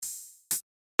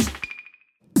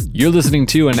You're listening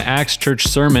to an Acts Church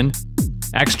sermon.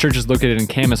 Acts Church is located in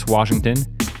Camas, Washington.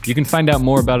 You can find out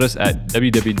more about us at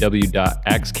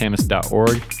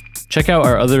www.actscamas.org. Check out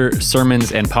our other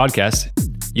sermons and podcasts.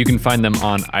 You can find them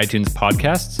on iTunes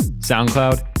Podcasts,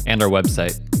 SoundCloud, and our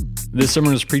website. This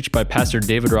sermon was preached by Pastor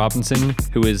David Robinson,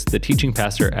 who is the teaching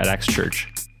pastor at Acts Church.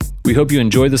 We hope you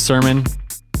enjoy the sermon,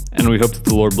 and we hope that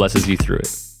the Lord blesses you through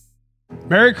it.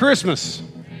 Merry Christmas.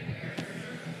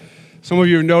 Some of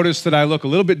you have noticed that I look a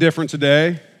little bit different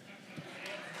today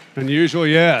than usual.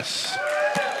 Yes.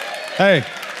 Hey,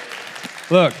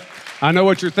 look, I know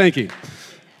what you're thinking.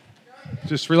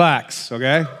 Just relax,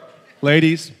 okay?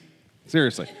 Ladies,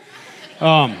 seriously.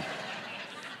 2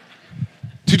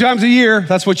 times a year,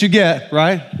 that's what you get,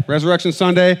 right? Resurrection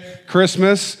Sunday,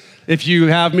 Christmas. If you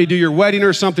have me do your wedding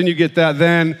or something, you get that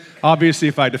then. Obviously,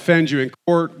 if I defend you in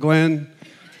court, Glenn.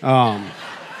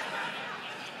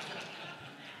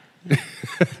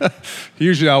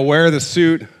 Usually I'll wear the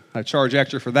suit. I charge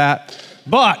extra for that.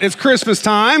 But it's Christmas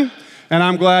time, and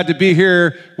I'm glad to be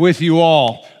here with you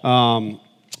all.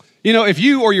 If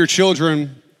you or your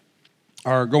children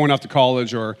are going off to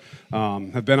college or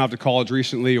have been off to college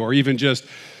recently or even just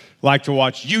like to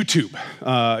watch YouTube,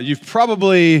 you've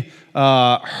probably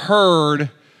heard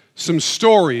some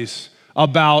stories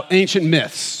about ancient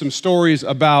myths, some stories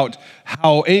about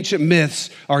how ancient myths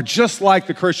are just like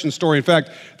the Christian story. In fact,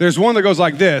 there's one that goes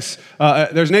like this.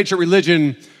 There's an ancient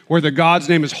religion where the god's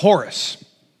name is Horus.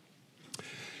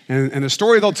 And the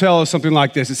story they'll tell is something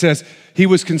like this. It says, he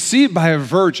was conceived by a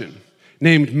virgin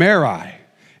named Merai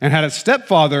and had a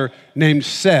stepfather named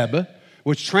Seb,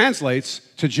 which translates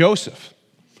to Joseph.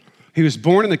 He was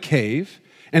born in a cave,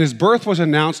 and his birth was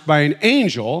announced by an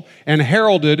angel and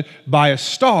heralded by a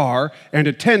star and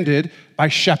attended by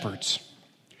shepherds.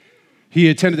 He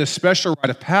attended a special rite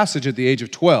of passage at the age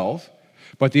of 12,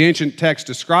 but the ancient texts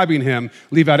describing him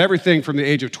leave out everything from the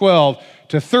age of 12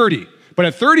 to 30. But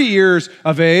at 30 years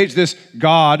of age, this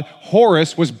god,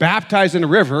 Horus, was baptized in a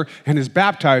river, and his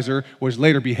baptizer was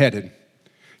later beheaded.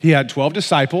 He had 12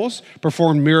 disciples,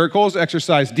 performed miracles,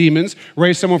 exorcised demons,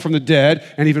 raised someone from the dead,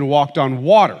 and even walked on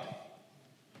water.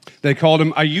 They called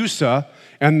him Ayusa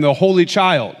and the Holy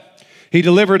Child. He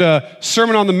delivered a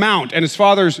Sermon on the Mount, and his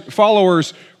father's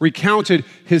followers recounted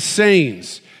his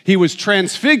sayings. He was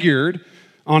transfigured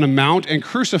on a mount and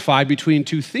crucified between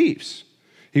two thieves.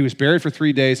 He was buried for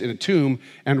 3 days in a tomb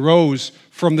and rose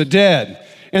from the dead.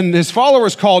 And his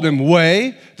followers called him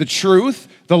Way, the Truth,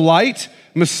 the Light,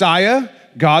 Messiah,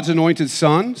 God's anointed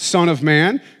Son, Son of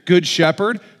Man, Good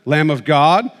Shepherd, Lamb of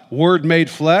God, Word made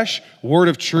flesh, Word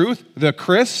of truth, the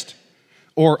Christ,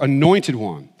 or Anointed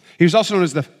One. He was also known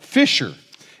as the Fisher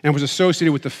and was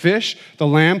associated with the fish, the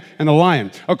lamb, and the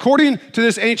lion. According to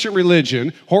this ancient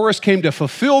religion, Horus came to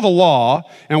fulfill the law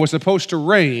and was supposed to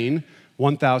reign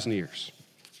 1,000 years.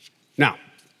 Now,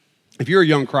 if you're a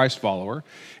young Christ follower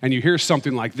and you hear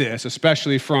something like this,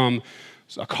 especially from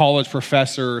a college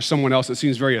professor or someone else that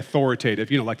seems very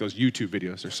authoritative, like those YouTube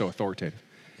videos, they're so authoritative.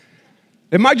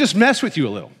 It might just mess with you a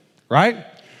little, right?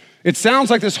 It sounds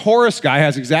like this Horus guy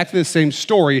has exactly the same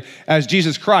story as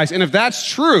Jesus Christ. And if that's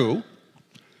true,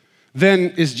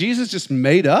 then is Jesus just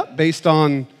made up based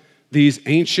on these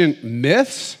ancient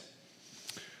myths?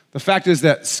 The fact is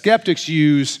that skeptics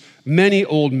use many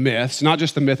old myths, not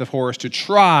just the myth of Horus, to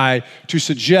try to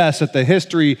suggest that the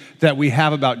history that we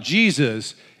have about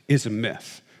Jesus is a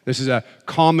myth. This is a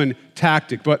common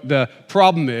tactic. But the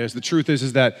problem is, the truth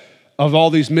is that of all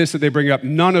these myths that they bring up,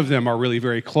 none of them are really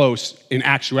very close in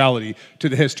actuality to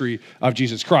the history of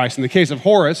Jesus Christ. In the case of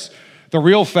Horus, the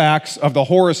real facts of the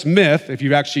Horus myth, if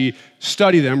you actually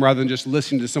study them rather than just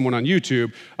listening to someone on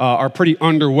YouTube, are pretty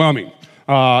underwhelming.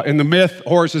 In the myth,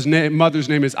 Horus's mother's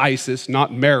name is Isis,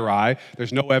 not Merai.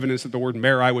 There's no evidence that the word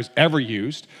Merai was ever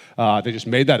used. They just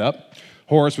made that up.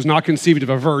 Horus was not conceived of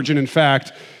a virgin. In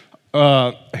fact,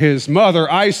 his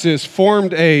mother, Isis,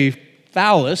 formed a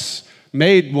phallus,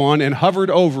 made one, and hovered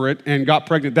over it and got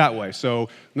pregnant that way. So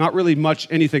not really much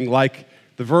anything like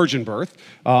the virgin birth.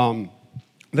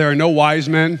 There are no wise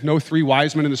men, no 3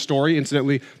 wise men in the story.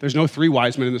 Incidentally, there's no 3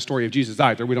 wise men in the story of Jesus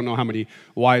either. We don't know how many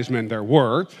wise men there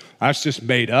were. That's just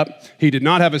made up. He did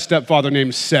not have a stepfather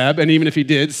named Seb, and even if he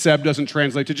did, Seb doesn't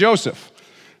translate to Joseph.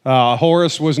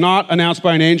 Horus was not announced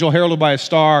by an angel, heralded by a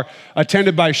star,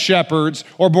 attended by shepherds,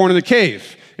 or born in the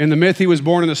cave. In the myth, he was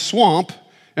born in a swamp,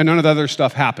 and none of the other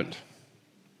stuff happened.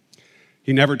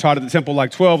 He never taught at the temple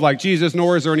like 12 like Jesus,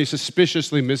 nor is there any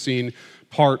suspiciously missing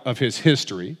part of his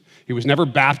history. He was never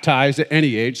baptized at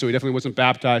any age, so he definitely wasn't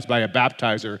baptized by a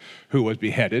baptizer who was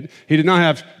beheaded. He did not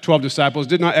have 12 disciples,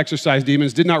 did not exorcise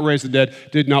demons, did not raise the dead,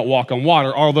 did not walk on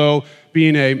water, although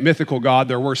being a mythical god,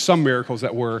 there were some miracles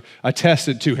that were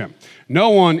attested to him. No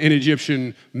one in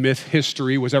Egyptian myth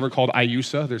history was ever called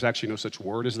Iusa. There's actually no such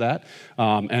word as that.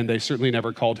 And they certainly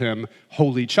never called him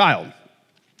Holy Child.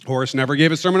 Horus never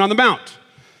gave a Sermon on the Mount,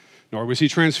 nor was he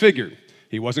transfigured.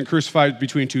 He wasn't crucified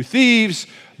between two thieves,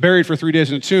 buried for 3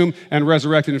 days in a tomb, and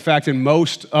resurrected. In fact, in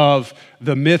most of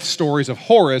the myth stories of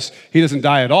Horus, he doesn't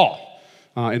die at all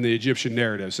in the Egyptian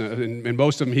narratives. In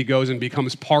most of them, he goes and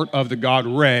becomes part of the god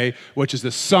Re, which is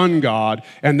the sun god,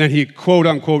 and then he, quote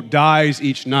unquote, dies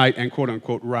each night and, quote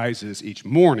unquote, rises each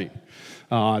morning.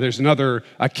 There's another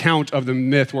account of the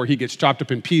myth where he gets chopped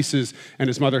up in pieces, and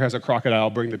his mother has a crocodile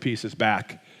bring the pieces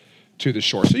back to the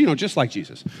shore. So, just like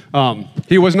Jesus.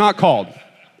 He was not called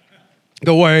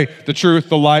the way, the truth,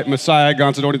 the light, Messiah,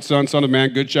 God's anointed Son, Son of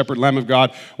Man, Good Shepherd, Lamb of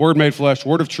God, Word made flesh,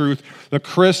 Word of truth, the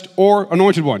Christ, or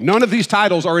Anointed One. None of these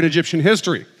titles are in Egyptian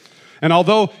history. And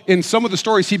although in some of the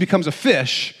stories he becomes a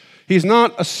fish, he's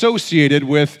not associated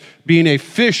with being a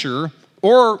fisher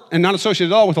and not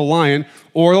associated at all with a lion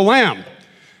or the lamb.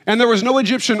 And there was no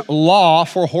Egyptian law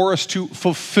for Horus to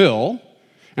fulfill,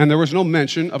 and there was no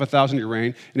mention of a 1,000-year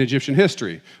reign in Egyptian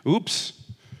history. Oops.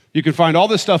 You can find all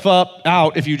this stuff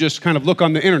out if you just kind of look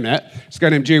on the internet. This guy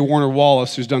named J. Warner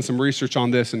Wallace who's done some research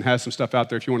on this and has some stuff out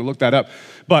there if you want to look that up.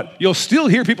 But you'll still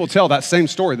hear people tell that same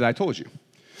story that I told you.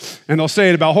 And they'll say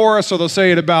it about Horus, or they'll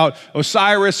say it about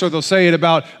Osiris, or they'll say it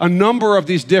about a number of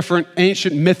these different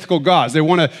ancient mythical gods. They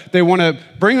want to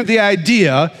bring the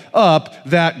idea up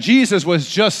that Jesus was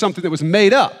just something that was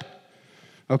made up.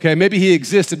 Okay, maybe he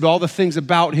existed, but all the things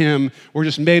about him were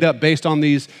just made up based on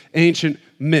these ancient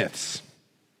myths.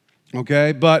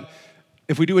 Okay, but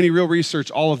if we do any real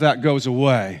research, all of that goes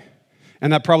away.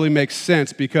 And that probably makes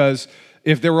sense, because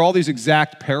if there were all these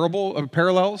exact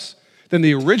parallels, then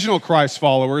the original Christ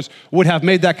followers would have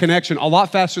made that connection a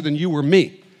lot faster than you or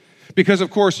me. Because,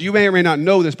 of course, you may or may not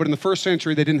know this, but in the first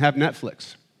century, they didn't have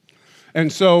Netflix.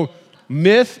 And so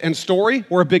myth and story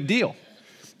were a big deal.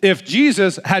 If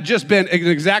Jesus had just been an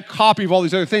exact copy of all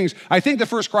these other things, I think the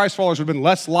first Christ followers would have been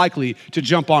less likely to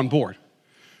jump on board,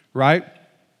 right?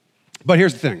 But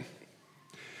here's the thing.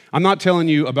 I'm not telling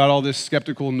you about all this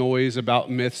skeptical noise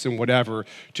about myths and whatever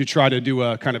to try to do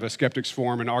a kind of a skeptic's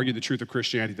forum and argue the truth of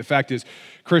Christianity. The fact is,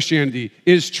 Christianity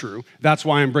is true. That's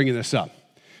why I'm bringing this up.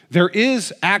 There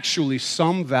is actually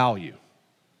some value.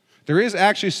 There is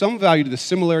actually some value to the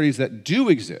similarities that do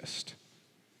exist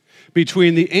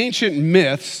between the ancient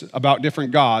myths about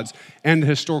different gods and the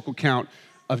historical account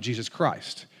of Jesus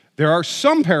Christ. There are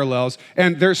some parallels,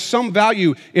 and there's some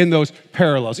value in those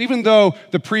parallels. Even though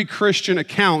the pre-Christian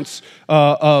accounts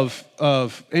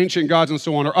of ancient gods and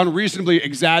so on are unreasonably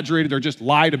exaggerated or just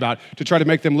lied about to try to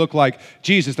make them look like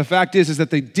Jesus, the fact is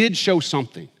that they did show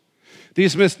something.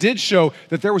 These myths did show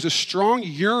that there was a strong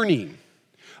yearning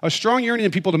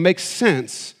in people to make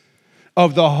sense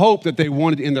of the hope that they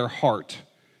wanted in their heart,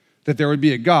 that there would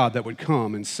be a God that would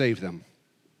come and save them.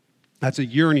 That's a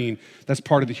yearning that's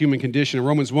part of the human condition. In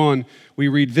Romans 1, we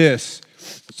read this,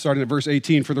 starting at verse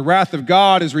 18. For the wrath of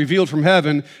God is revealed from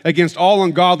heaven against all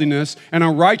ungodliness and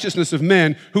unrighteousness of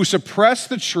men who suppress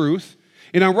the truth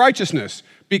in unrighteousness,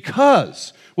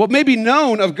 because what may be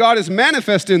known of God is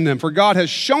manifest in them, for God has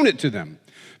shown it to them.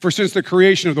 For since the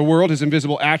creation of the world, his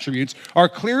invisible attributes are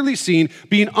clearly seen,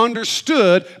 being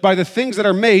understood by the things that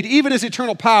are made, even his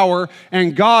eternal power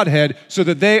and Godhead, so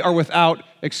that they are without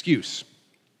excuse.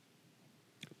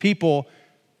 People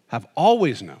have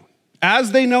always known,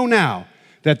 as they know now,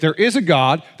 that there is a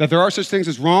God, that there are such things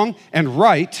as wrong and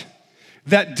right,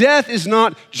 that death is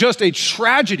not just a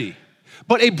tragedy,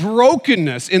 but a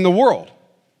brokenness in the world,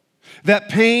 that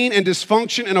pain and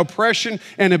dysfunction and oppression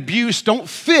and abuse don't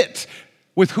fit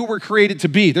with who we're created to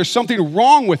be. There's something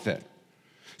wrong with it.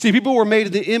 See, people were made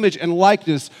in the image and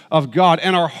likeness of God,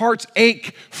 and our hearts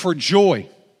ache for joy,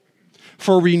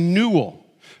 for renewal,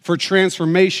 for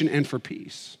transformation, and for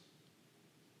peace.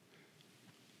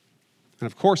 And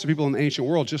of course, the people in the ancient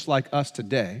world, just like us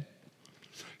today,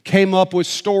 came up with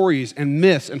stories and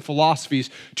myths and philosophies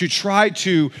to try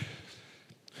to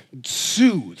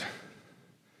soothe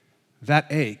that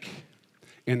ache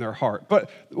in their heart.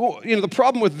 But the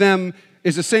problem with them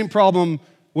is the same problem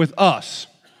with us.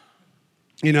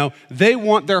 They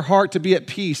want their heart to be at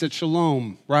peace, at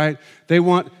shalom, right? They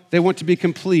want to be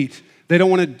complete. They don't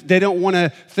want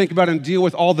to think about and deal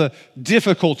with all the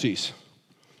difficulties.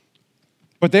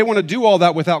 But they want to do all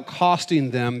that without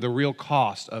costing them the real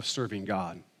cost of serving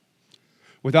God,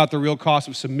 without the real cost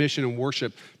of submission and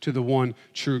worship to the one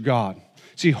true God.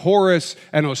 See, Horus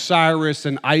and Osiris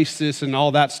and Isis and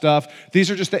all that stuff, these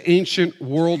are just the ancient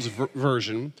world's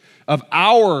version of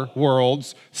our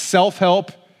world's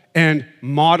self-help and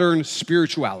modern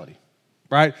spirituality,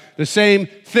 right? The same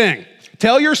thing.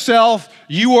 Tell yourself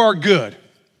you are good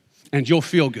and you'll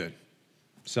feel good.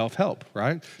 Self-help,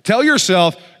 right? Tell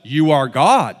yourself you are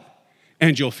God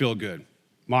and you'll feel good.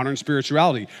 Modern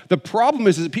spirituality. The problem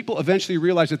is that people eventually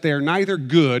realize that they are neither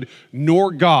good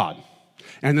nor God,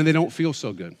 and then they don't feel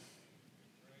so good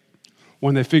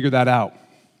when they figure that out.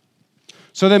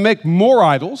 So they make more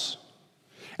idols,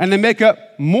 and they make up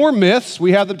more myths.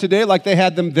 We have them today like they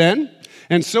had them then,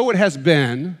 and so it has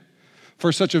been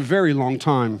for such a very long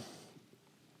time.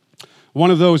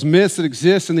 One of those myths that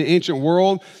exists in the ancient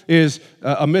world is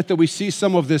a myth that we see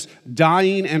some of this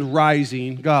dying and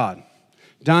rising God.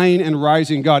 Dying and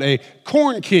rising God, a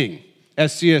corn king,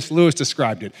 as C.S. Lewis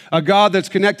described it. A God that's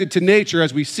connected to nature,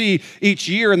 as we see each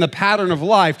year in the pattern of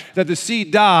life, that the seed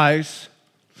dies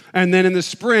and then in the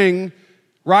spring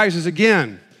rises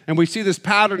again. And we see this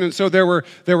pattern, and so there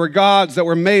were gods that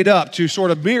were made up to sort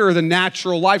of mirror the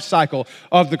natural life cycle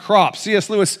of the crop. C.S.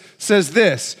 Lewis says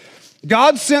this: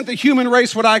 God sent the human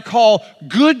race what I call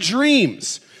good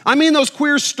dreams. I mean those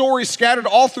queer stories scattered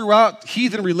all throughout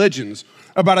heathen religions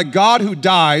about a God who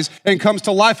dies and comes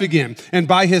to life again, and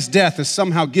by his death has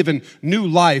somehow given new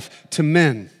life to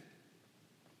men.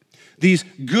 These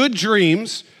good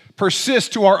dreams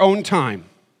persist to our own time.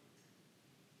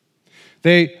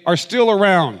 They are still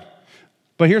around.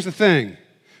 But here's the thing.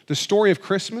 The story of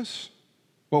Christmas,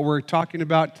 what we're talking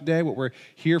about today, what we're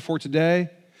here for today,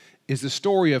 is the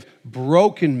story of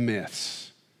broken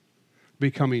myths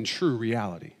becoming true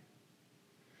reality.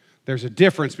 There's a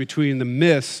difference between the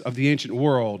myths of the ancient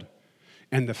world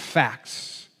and the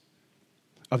facts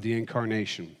of the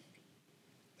incarnation.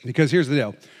 Because here's the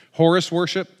deal. Horus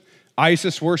worship,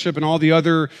 Isis worship, and all the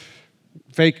other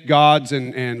fake gods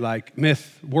and like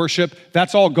myth worship,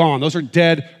 that's all gone. Those are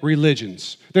dead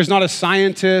religions. There's not a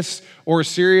scientist or a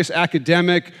serious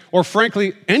academic or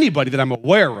frankly anybody that I'm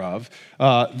aware of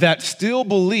that still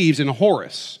believes in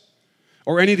Horus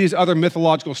or any of these other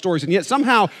mythological stories. And yet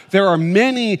somehow there are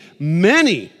many,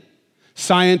 many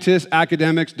scientists,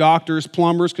 academics, doctors,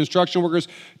 plumbers, construction workers,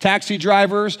 taxi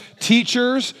drivers,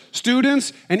 teachers,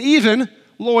 students, and even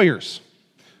lawyers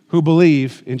who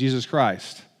believe in Jesus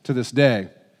Christ to this day.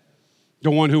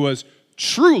 The one who was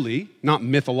truly, not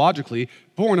mythologically,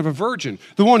 born of a virgin.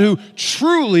 The one who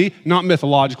truly, not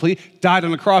mythologically, died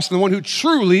on the cross. And the one who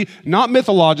truly, not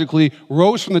mythologically,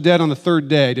 rose from the dead on the third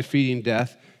day, defeating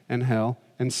death and hell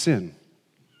and sin.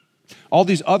 All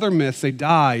these other myths, they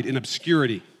died in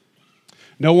obscurity.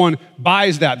 No one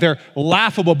buys that. They're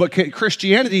laughable, but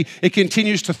Christianity, it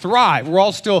continues to thrive. We're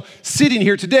all still sitting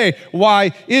here today.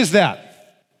 Why is that?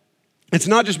 It's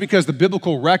not just because the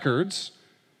biblical records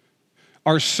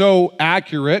are so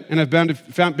accurate and have been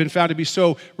found to be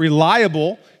so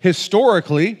reliable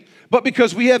historically, but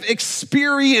because we have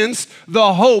experienced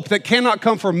the hope that cannot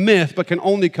come from myth, but can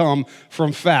only come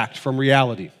from fact, from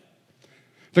reality.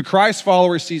 The Christ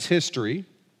follower sees history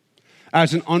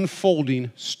as an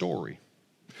unfolding story,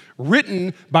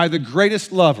 written by the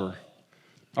greatest lover,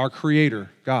 our Creator,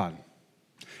 God,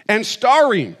 and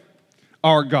starring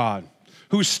our God,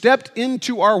 who stepped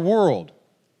into our world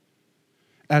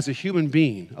as a human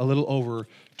being a little over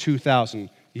 2,000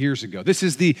 years ago. This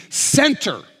is the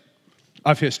center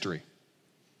of history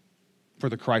for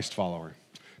the Christ follower.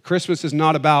 Christmas is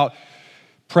not about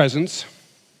presents.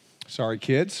 Sorry,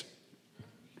 kids.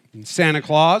 And Santa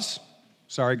Claus.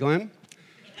 Sorry, Glenn.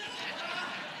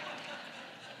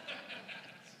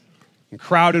 And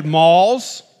crowded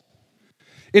malls.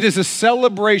 It is a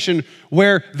celebration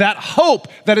where that hope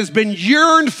that has been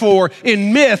yearned for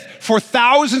in myth for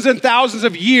thousands and thousands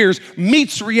of years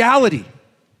meets reality.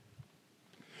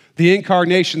 The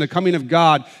incarnation, the coming of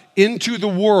God into the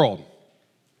world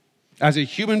as a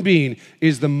human being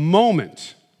is the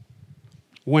moment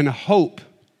when hope,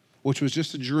 which was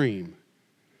just a dream,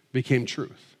 became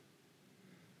truth,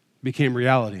 became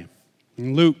reality.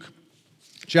 In Luke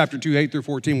chapter 2, 8 through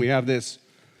 14, we have this.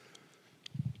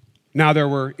 Now there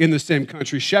were in the same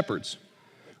country shepherds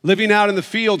living out in the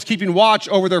fields, keeping watch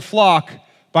over their flock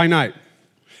by night.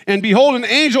 And behold, an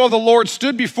angel of the Lord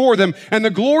stood before them, and the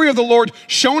glory of the Lord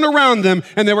shone around them,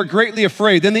 and they were greatly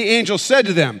afraid. Then the angel said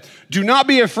to them, "Do not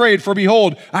be afraid, for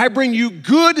behold, I bring you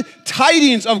good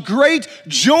tidings of great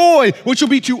joy, which will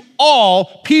be to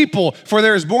all people. For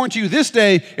there is born to you this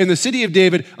day in the city of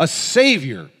David a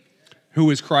Savior,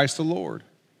 who is Christ the Lord.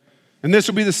 And this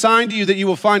will be the sign to you that you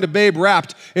will find a babe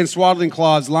wrapped in swaddling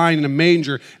cloths lying in a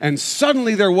manger." And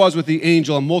suddenly there was with the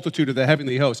angel a multitude of the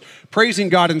heavenly host, praising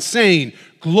God and saying,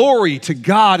 "Glory to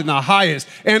God in the highest,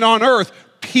 and on earth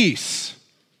peace,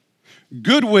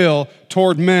 goodwill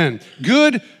toward men."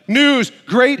 Good news,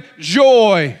 great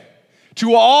joy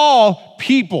To all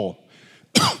people,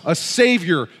 a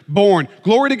Savior born.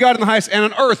 Glory to God in the highest, and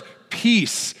on earth,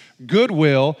 peace,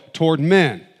 goodwill toward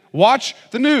men. Watch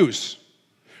the news.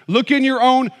 Look in your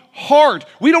own heart.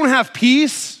 We don't have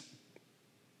peace.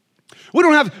 We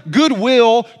don't have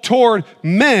goodwill toward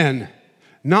men,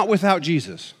 not without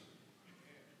Jesus.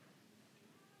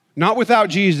 Not without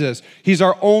Jesus. He's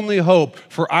our only hope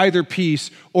for either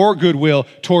peace or goodwill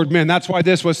toward men. That's why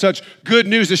this was such good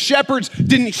news. The shepherds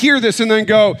didn't hear this and then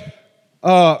go,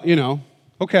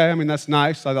 okay, I mean, that's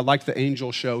nice. I like the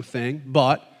angel show thing,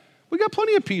 but we got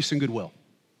plenty of peace and goodwill.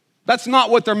 That's not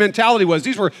what their mentality was.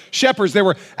 These were shepherds. They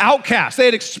were outcasts. They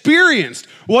had experienced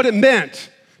what it meant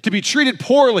to be treated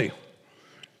poorly.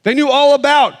 They knew all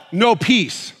about no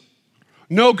peace,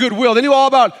 no goodwill. They knew all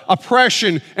about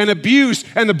oppression and abuse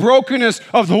and the brokenness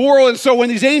of the world. And so when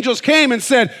these angels came and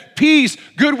said, peace,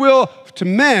 goodwill to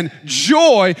men,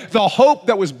 joy, the hope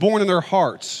that was born in their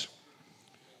hearts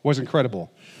was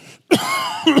incredible.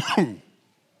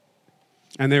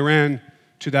 And they ran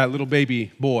to that little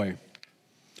baby boy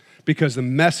because the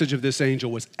message of this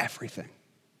angel was everything,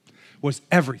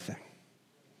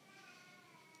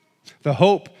 The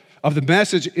hope of the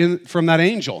message from that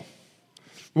angel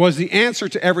was the answer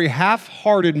to every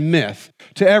half-hearted myth,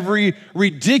 to every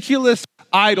ridiculous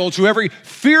idol, to every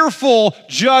fearful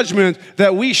judgment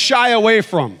that we shy away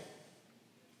from.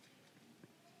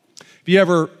 Have you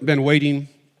ever been waiting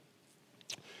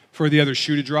for the other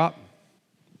shoe to drop?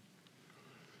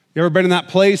 You ever been in that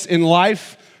place in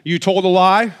life? You told a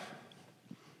lie.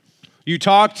 You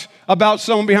talked about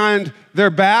someone behind their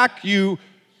back. You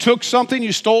took something,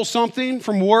 you stole something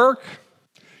from work.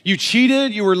 You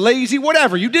cheated, you were lazy,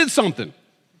 whatever. You did something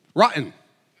rotten.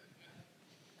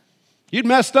 You'd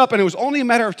messed up, and it was only a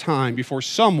matter of time before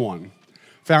someone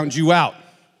found you out.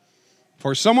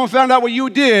 Before someone found out what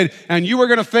you did, and you were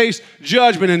going to face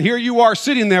judgment, and here you are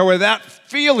sitting there with that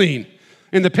feeling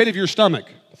in the pit of your stomach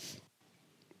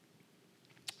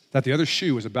that the other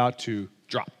shoe is about to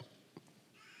drop.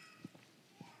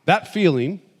 That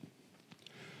feeling,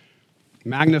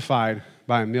 magnified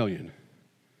by a million,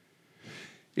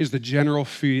 is the general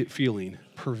feeling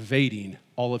pervading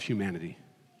all of humanity.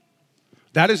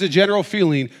 That is a general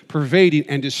feeling pervading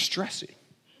and distressing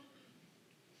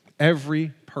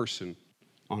every person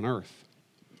on earth.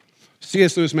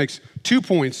 C.S. Lewis makes 2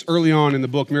 points early on in the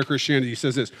book Mere Christianity. He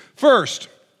says this. First,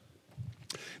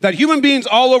 that human beings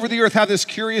all over the earth have this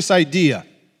curious idea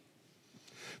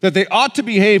that they ought to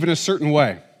behave in a certain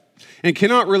way and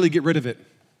cannot really get rid of it.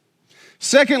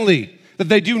 Secondly, that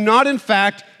they do not in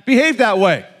fact behave that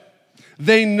way.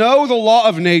 They know the law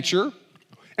of nature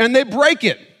and they break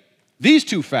it. These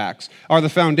two facts are the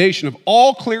foundation of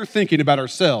all clear thinking about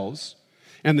ourselves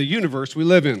and the universe we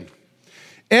live in.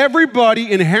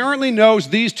 Everybody inherently knows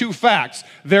these two facts.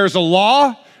 There's a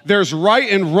law, there's right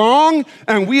and wrong,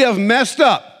 and we have messed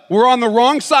up. We're on the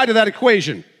wrong side of that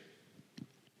equation.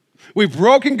 We've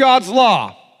broken God's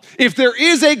law. If there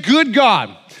is a good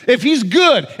God, if he's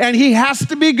good, and he has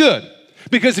to be good,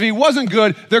 because if he wasn't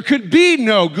good, there could be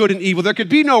no good and evil. There could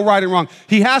be no right and wrong.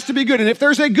 He has to be good. And if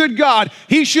there's a good God,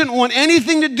 he shouldn't want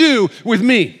anything to do with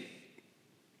me.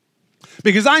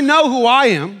 Because I know who I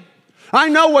am. I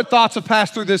know what thoughts have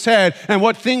passed through this head and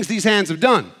what things these hands have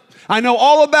done. I know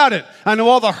all about it. I know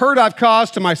all the hurt I've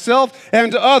caused to myself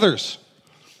and to others.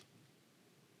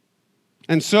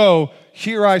 And so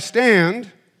here I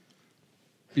stand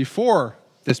before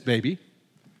this baby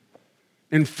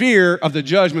in fear of the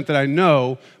judgment that I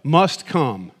know must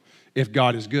come if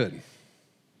God is good.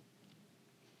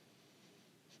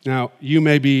 Now, you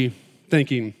may be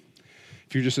thinking,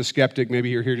 if you're just a skeptic, maybe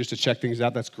you're here just to check things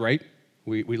out, that's great.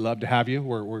 We love to have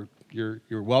you.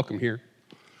 You're welcome here.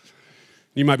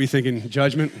 You might be thinking,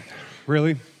 judgment?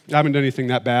 Really? I haven't done anything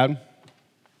that bad.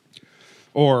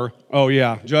 Or, oh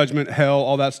yeah, judgment, hell,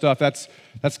 all that stuff, that's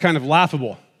kind of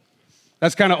laughable.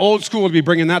 That's kind of old school to be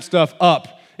bringing that stuff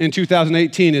up in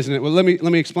 2018, isn't it? Well, let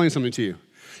me explain something to you.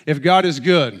 If God is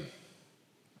good,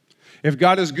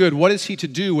 what is he to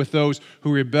do with those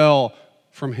who rebel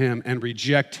from him and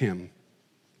reject him,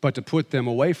 but to put them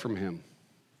away from him?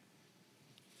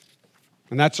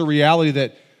 And that's a reality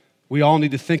that we all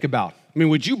need to think about. I mean,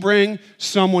 would you bring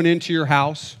someone into your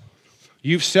house?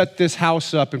 You've set this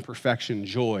house up in perfection,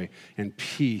 joy and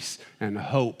peace and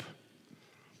hope,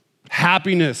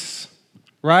 happiness,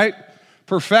 right?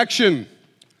 Perfection.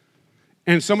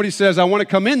 And somebody says, I want to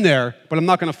come in there, but I'm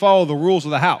not going to follow the rules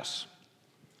of the house.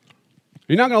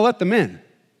 You're not going to let them in.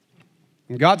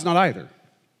 And God's not either.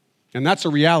 And that's a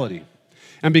reality.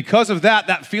 And because of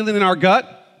that feeling in our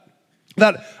gut,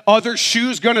 that other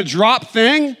shoe's going to drop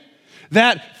thing,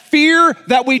 that fear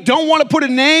that we don't want to put a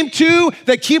name to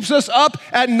that keeps us up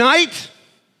at night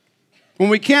when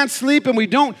we can't sleep and we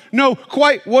don't know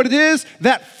quite what it is,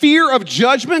 that fear of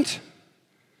judgment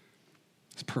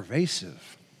is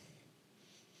pervasive.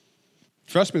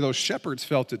 Trust me, those shepherds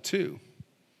felt it too.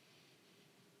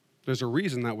 There's a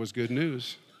reason that was good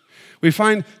news. We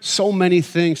find so many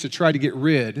things to try to get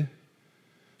rid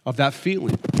of that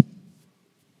feeling.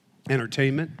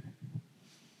 Entertainment,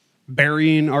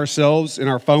 burying ourselves in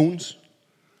our phones,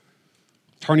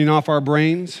 turning off our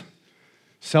brains,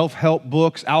 self-help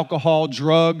books, alcohol,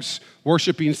 drugs,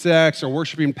 worshiping sex, or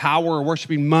worshiping power, or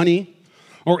worshiping money,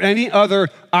 or any other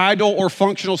idol or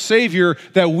functional savior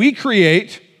that we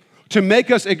create to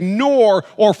make us ignore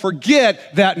or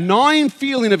forget that gnawing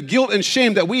feeling of guilt and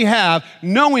shame that we have,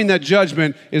 knowing that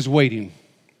judgment is waiting.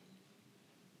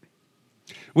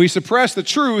 We suppress the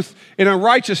truth in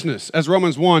unrighteousness, as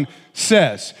Romans 1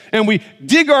 says. And we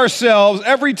dig ourselves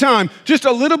every time just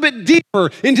a little bit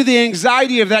deeper into the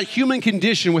anxiety of that human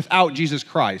condition without Jesus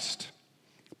Christ.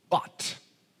 But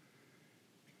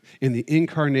in the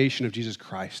incarnation of Jesus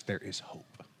Christ, there is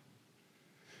hope.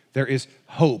 There is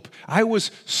hope. I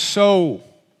was so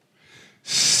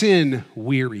sin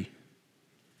weary.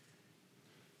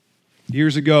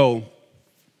 Years ago,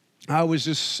 I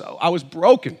was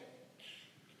broken.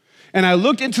 And I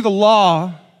looked into the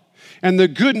law and the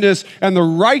goodness and the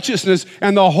righteousness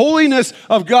and the holiness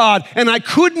of God, and I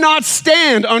could not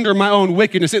stand under my own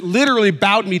wickedness. It literally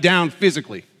bowed me down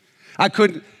physically. I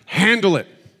couldn't handle it.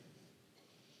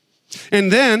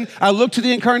 And then I looked to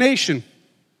the incarnation,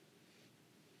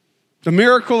 the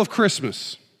miracle of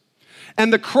Christmas,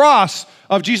 and the cross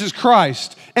of Jesus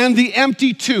Christ, and the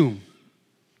empty tomb,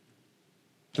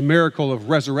 the miracle of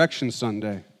Resurrection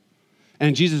Sunday.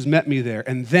 And Jesus met me there,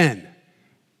 and then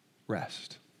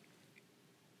rest,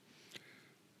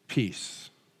 peace,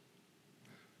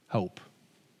 hope.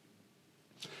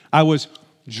 I was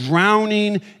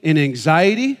drowning in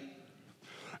anxiety.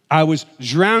 I was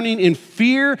drowning in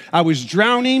fear. I was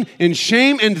drowning in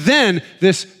shame. And then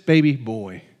this baby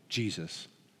boy, Jesus,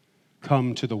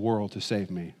 come to the world to save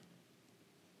me.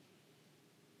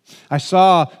 I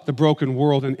saw the broken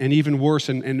world and even worse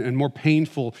and more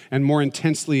painful and more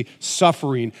intensely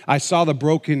suffering. I saw the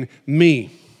broken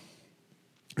me.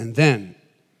 And then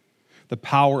the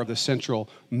power of the central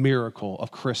miracle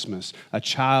of Christmas. A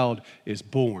child is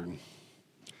born.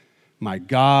 My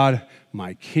God,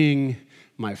 my King,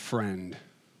 my friend.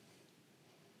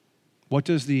 What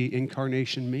does the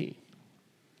incarnation mean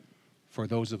for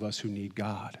those of us who need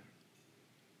God?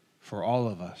 For all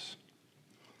of us.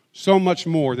 So much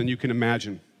more than you can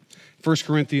imagine. 1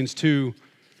 Corinthians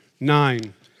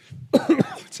 2:9 it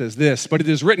says this, but it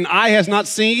is written, eye has not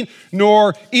seen,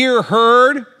 nor ear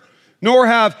heard, nor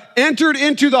have entered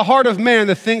into the heart of man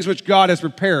the things which God has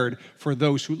prepared for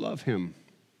those who love him.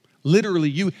 Literally,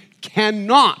 you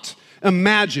cannot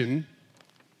imagine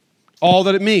all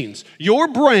that it means. Your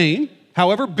brain,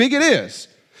 however big it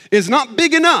is not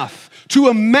big enough to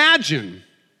imagine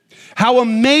how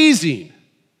amazing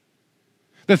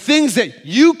the things that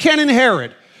you can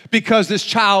inherit because this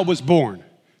child was born,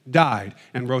 died,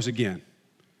 and rose again.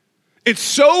 It's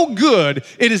so good,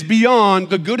 it is beyond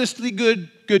the goodestly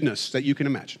goodness that you can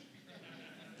imagine.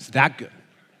 It's that good.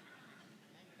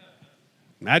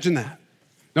 Imagine that.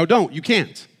 No, don't. You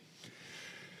can't.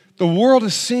 The world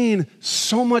has seen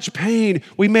so much pain.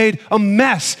 We made a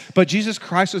mess, but Jesus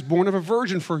Christ was born of a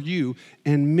virgin for you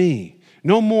and me.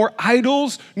 No more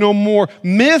idols, no more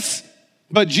myths,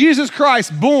 but Jesus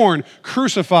Christ born,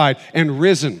 crucified, and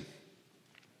risen.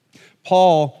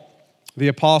 Paul, the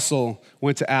apostle,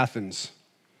 went to Athens.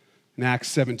 In Acts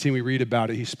 17, we read about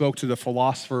it. He spoke to the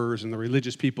philosophers and the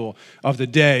religious people of the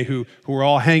day who were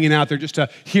all hanging out there just to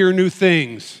hear new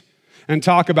things and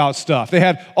talk about stuff. They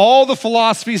had all the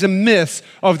philosophies and myths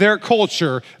of their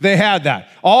culture. They had that.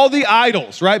 All the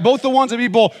idols, right? Both the ones that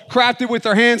people crafted with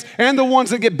their hands and the ones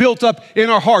that get built up in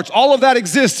our hearts. All of that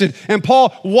existed. And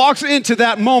Paul walks into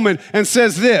that moment and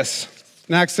says this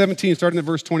in Acts 17, starting at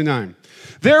verse 29.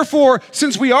 Therefore,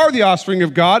 since we are the offspring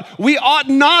of God, we ought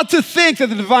not to think that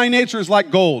the divine nature is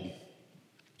like gold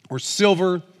or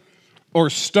silver or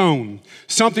stone,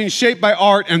 something shaped by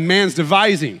art and man's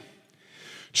devising.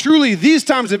 Truly, these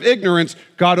times of ignorance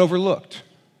God overlooked,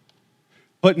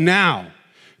 but now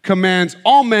commands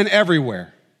all men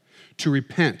everywhere to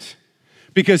repent,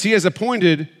 because he has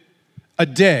appointed a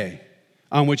day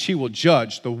on which he will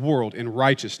judge the world in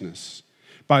righteousness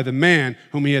by the man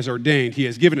whom he has ordained. He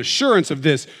has given assurance of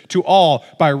this to all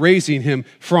by raising him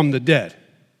from the dead.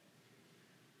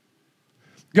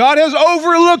 God has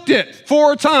overlooked it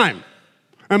for a time.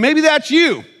 And maybe that's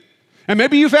you. And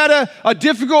maybe you've had a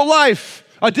difficult life,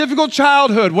 a difficult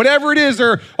childhood, whatever it is.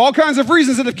 There are all kinds of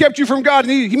reasons that have kept you from God.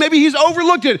 And maybe he's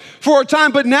overlooked it for a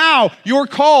time, but now you're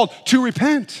called to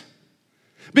repent.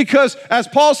 Because as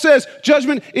Paul says,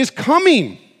 judgment is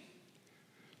coming.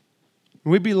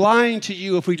 We'd be lying to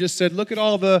you if we just said, look at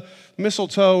all the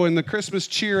mistletoe and the Christmas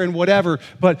cheer and whatever,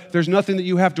 but there's nothing that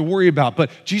you have to worry about.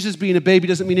 But Jesus being a baby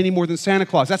doesn't mean any more than Santa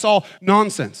Claus. That's all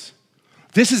nonsense.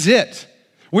 This is it.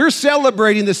 We're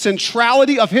celebrating the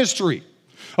centrality of history.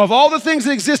 Of all the things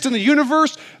that exist in the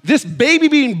universe, this baby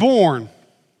being born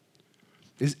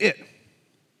is it.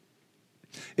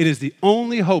 It is the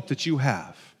only hope that you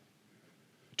have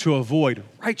to avoid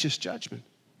righteous judgment.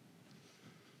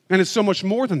 And it's so much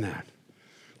more than that.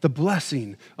 The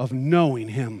blessing of knowing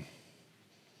him.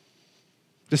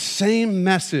 The same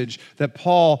message that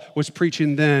Paul was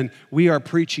preaching then, we are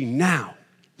preaching now.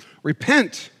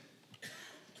 Repent.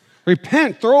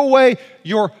 Repent. Throw away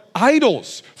your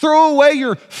idols. Throw away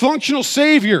your functional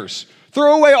saviors.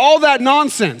 Throw away all that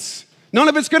nonsense. None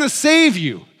of it's going to save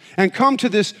you. And come to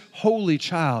this holy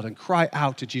child and cry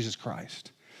out to Jesus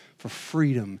Christ for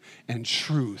freedom and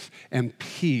truth and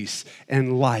peace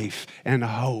and life and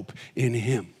hope in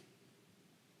him.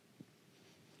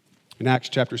 In Acts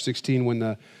chapter 16, when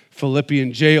the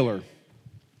Philippian jailer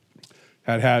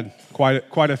had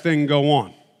quite a thing go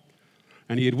on,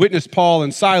 and he had witnessed Paul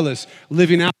and Silas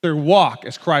living out their walk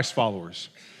as Christ followers.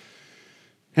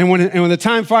 And when the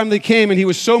time finally came and he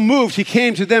was so moved, he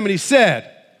came to them and he said,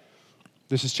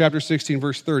 this is chapter 16,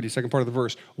 verse 30, second part of the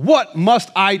verse, "What must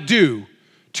I do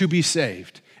to be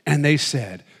saved?" And they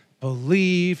said,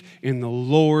 "Believe in the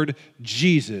Lord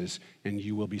Jesus and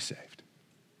you will be saved."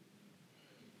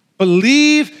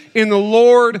 Believe in the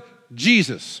Lord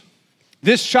Jesus.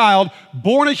 This child,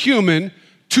 born a human,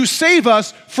 to save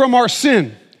us from our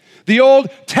sin. The Old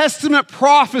Testament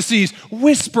prophecies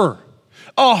whisper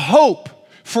a hope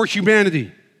for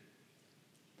humanity.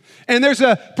 And there's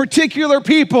a particular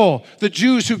people, the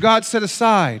Jews who God set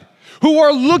aside, who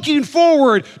are looking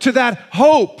forward to that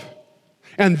hope.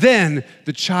 And then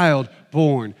the child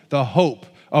born, the hope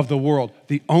of the world,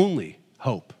 the only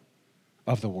hope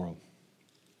of the world.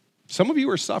 Some of you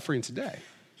are suffering today.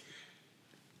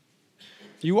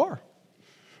 You are.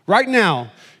 Right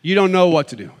now, you don't know what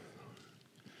to do.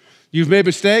 You've made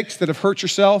mistakes that have hurt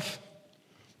yourself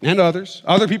and others.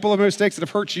 Other people have made mistakes that have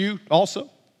hurt you also.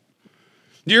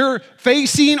 You're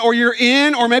facing or you're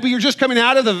in, or maybe you're just coming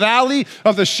out of the valley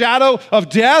of the shadow of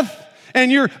death,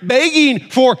 and you're begging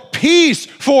for peace,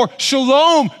 for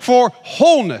shalom, for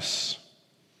wholeness.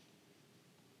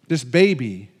 This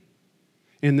baby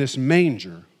in this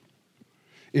manger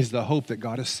is the hope that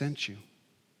God has sent you.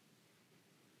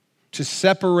 To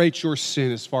separate your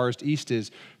sin as far as east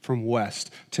is from west,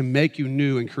 to make you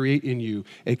new and create in you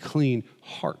a clean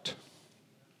heart,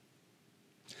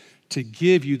 to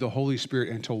give you the Holy Spirit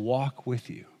and to walk with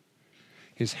you,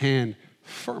 his hand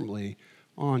firmly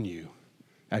on you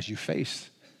as you face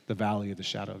the valley of the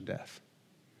shadow of death,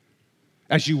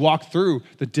 as you walk through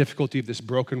the difficulty of this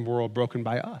broken world broken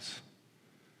by us.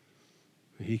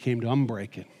 He came to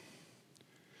unbreak it,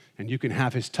 and you can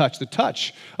have his touch, the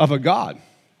touch of a God.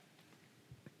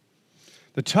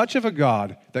 The touch of a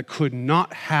God that could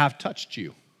not have touched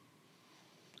you,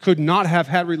 could not have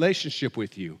had relationship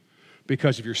with you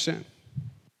because of your sin.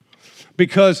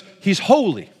 Because he's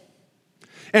holy.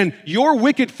 And your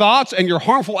wicked thoughts and your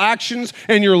harmful actions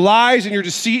and your lies and your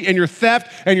deceit and your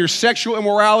theft and your sexual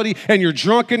immorality and your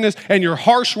drunkenness and your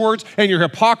harsh words and your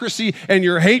hypocrisy and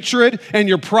your hatred and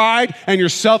your pride and your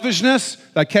selfishness.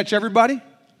 Did I catch everybody?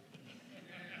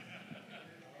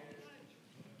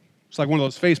 It's like one of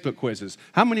those Facebook quizzes.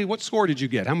 What score did you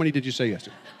get? How many did you say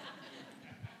yesterday?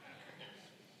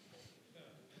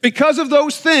 Because of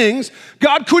those things,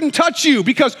 God couldn't touch you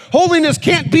because holiness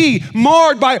can't be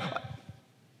marred by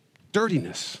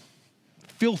dirtiness,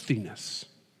 filthiness,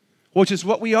 which is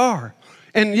what we are.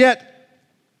 And yet,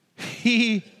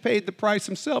 he paid the price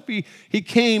himself. He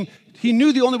came, he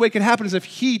knew the only way it could happen is if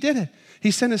he did it.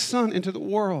 He sent his son into the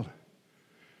world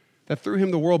that through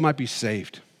him the world might be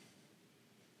saved.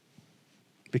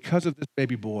 Because of this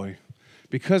baby boy,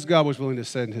 because God was willing to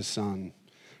send his son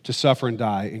to suffer and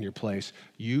die in your place,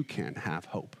 you can have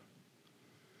hope.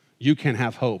 You can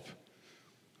have hope.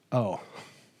 Oh,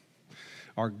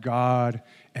 our God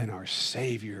and our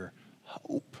Savior,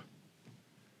 hope.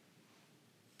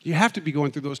 You have to be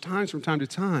going through those times from time to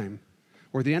time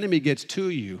where the enemy gets to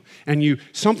you and you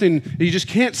just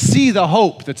can't see the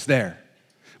hope that's there.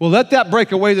 Well, let that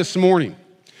break away this morning.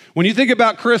 When you think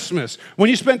about Christmas, when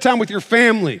you spend time with your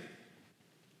family,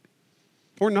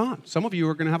 or not, some of you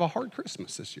are going to have a hard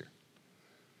Christmas this year.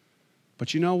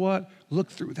 But you know what?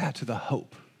 Look through that to the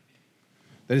hope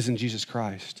that is in Jesus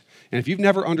Christ. And if you've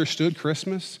never understood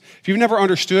Christmas, if you've never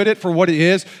understood it for what it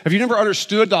is, if you've never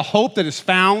understood the hope that is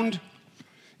found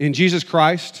in Jesus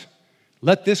Christ,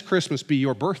 let this Christmas be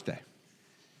your birthday,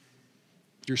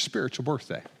 your spiritual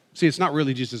birthday. See, it's not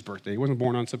really Jesus' birthday. He wasn't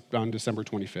born on December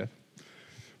 25th,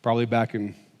 probably back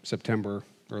in September,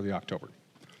 early October.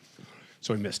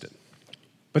 So he missed it.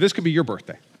 But this could be your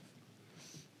birthday.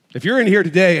 If you're in here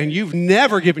today and you've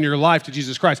never given your life to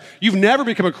Jesus Christ, you've never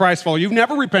become a Christ follower, you've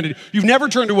never repented, you've never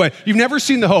turned away, you've never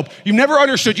seen the hope, you've never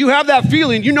understood, you have that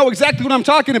feeling, you know exactly what I'm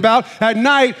talking about at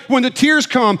night when the tears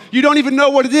come, you don't even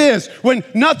know what it is, when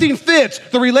nothing fits,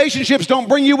 the relationships don't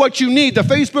bring you what you need, the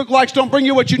Facebook likes don't bring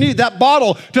you what you need, that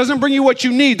bottle doesn't bring you what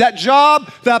you need, that job,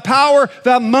 that power,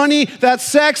 that money, that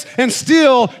sex, and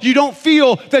still you don't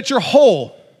feel that you're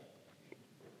whole.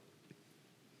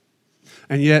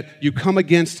 And yet you come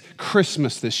against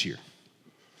Christmas this year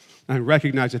and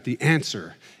recognize that the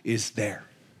answer is there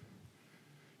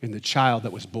in the child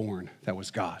that was born, that was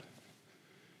God.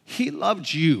 He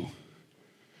loved you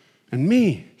and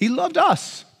me. He loved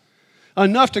us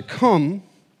enough to come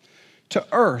to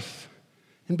earth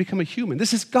and become a human.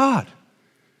 This is God.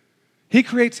 He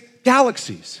creates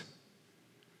galaxies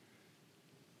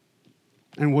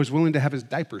and was willing to have his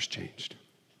diapers changed.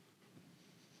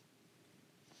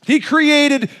 He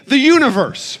created the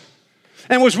universe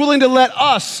and was willing to let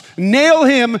us nail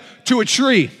him to a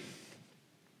tree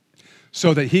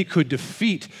so that he could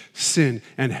defeat sin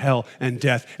and hell and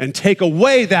death and take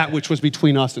away that which was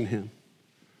between us and him.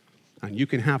 And you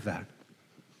can have that.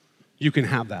 You can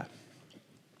have that.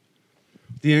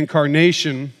 The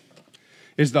incarnation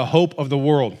is the hope of the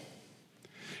world.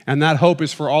 And that hope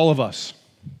is for all of us.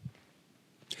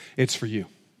 It's for you.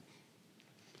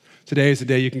 Today is the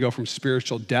day you can go from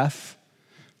spiritual death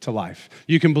to life.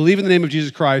 You can believe in the name of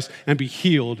Jesus Christ and be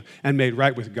healed and made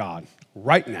right with God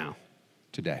right now,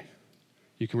 today.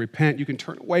 You can repent. You can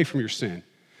turn away from your sin.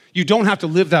 You don't have to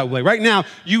live that way. Right now,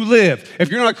 you live. If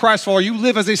you're not a Christ follower, you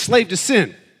live as a slave to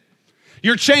sin.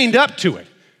 You're chained up to it.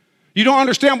 You don't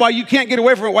understand why you can't get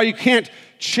away from it, why you can't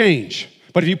change.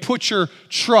 But if you put your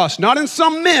trust, not in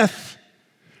some myth,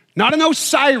 not in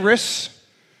Osiris,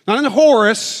 not in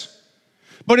Horus,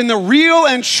 but in the real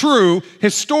and true,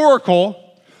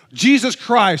 historical Jesus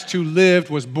Christ who lived,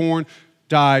 was born,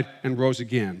 died, and rose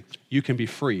again, you can be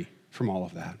free from all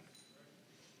of that.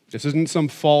 This isn't some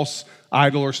false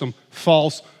idol or some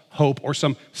false hope or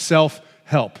some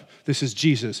self-help. This is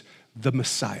Jesus, the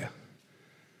Messiah,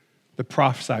 the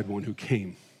prophesied one who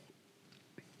came.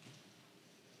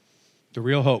 The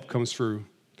real hope comes through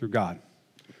God,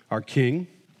 our King,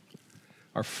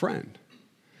 our friend,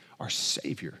 our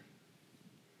Savior.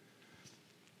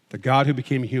 The God who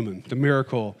became human, the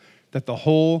miracle that the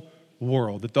whole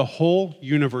world, that the whole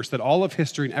universe, that all of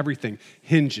history and everything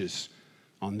hinges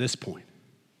on this point.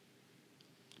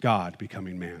 God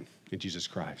becoming man in Jesus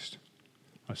Christ.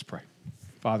 Let's pray.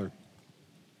 Father,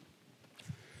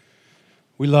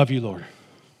 we love you, Lord.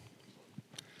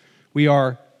 We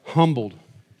are humbled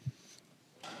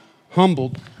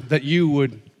that you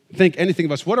would think anything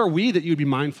of us. What are we that you would be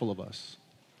mindful of us?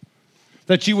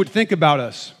 That you would think about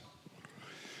us.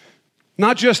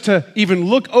 Not just to even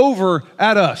look over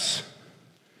at us,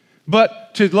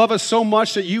 but to love us so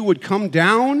much that you would come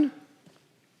down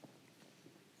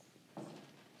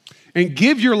and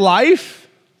give your life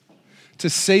to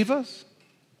save us.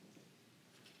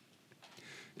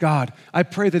 God, I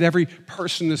pray that every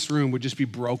person in this room would just be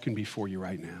broken before you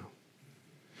right now,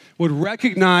 would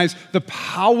recognize the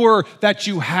power that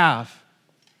you have,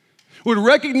 would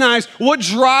recognize what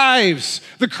drives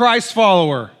the Christ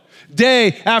follower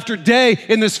day after day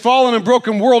in this fallen and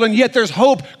broken world, and yet there's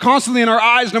hope constantly in our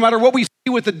eyes no matter what we see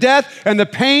with the death and the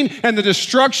pain and the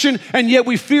destruction, and yet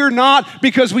we fear not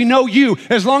because we know you.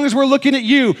 As long as we're looking at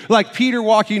you, like Peter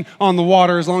walking on the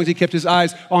water, as long as he kept his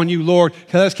eyes on you, Lord,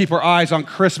 let's keep our eyes on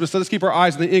Christmas. Let's keep our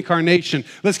eyes on the incarnation.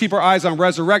 Let's keep our eyes on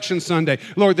Resurrection Sunday.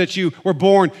 Lord, that you were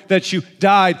born, that you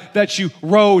died, that you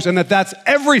rose, and that's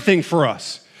everything for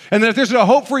us. And that if there's a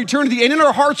hope for eternity, and in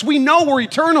our hearts we know we're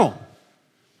eternal.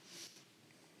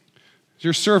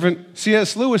 Your servant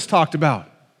C.S. Lewis talked about.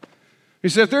 He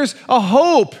said, if there's a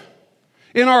hope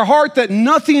in our heart that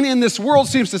nothing in this world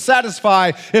seems to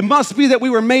satisfy, it must be that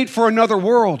we were made for another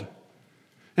world.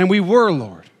 And we were,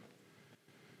 Lord.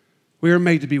 We were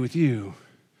made to be with you.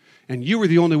 And you were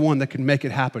the only one that could make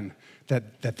it happen,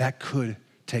 that could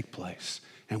take place.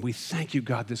 And we thank you,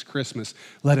 God, this Christmas.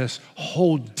 Let us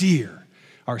hold dear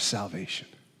our salvation.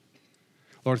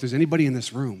 Lord, if there's anybody in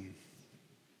this room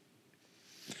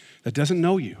that doesn't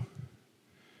know you,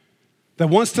 that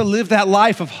wants to live that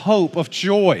life of hope, of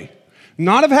joy,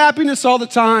 not of happiness all the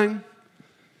time.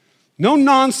 No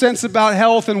nonsense about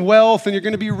health and wealth and you're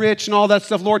going to be rich and all that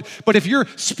stuff, Lord. But if you're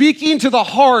speaking to the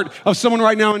heart of someone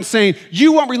right now and saying,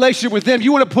 you want relationship with them,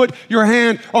 you want to put your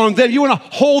hand on them, you want to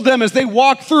hold them as they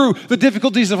walk through the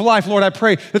difficulties of life, Lord, I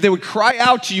pray that they would cry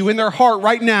out to you in their heart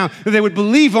right now, that they would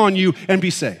believe on you and be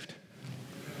saved.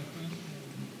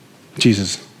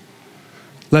 Jesus,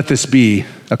 let this be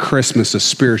a Christmas of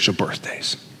spiritual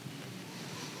birthdays.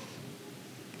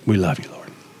 We love you, Lord.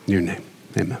 In your name,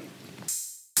 amen.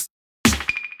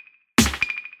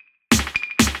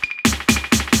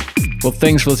 Well,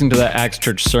 thanks for listening to that Acts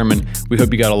Church sermon. We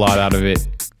hope you got a lot out of it.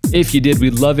 If you did,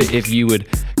 we'd love it if you would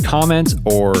comment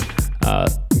or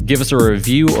give us a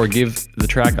review or give the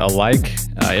track a like.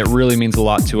 It really means a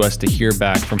lot to us to hear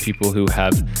back from people who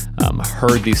have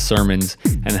heard these sermons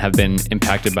and have been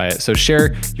impacted by it. So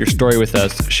share your story with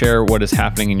us. Share what is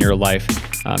happening in your life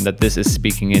that this is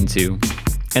speaking into.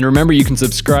 And remember, you can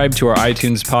subscribe to our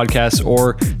iTunes podcast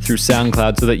or through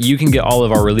SoundCloud so that you can get all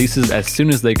of our releases as soon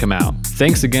as they come out.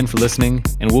 Thanks again for listening,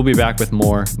 and we'll be back with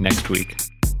more next week.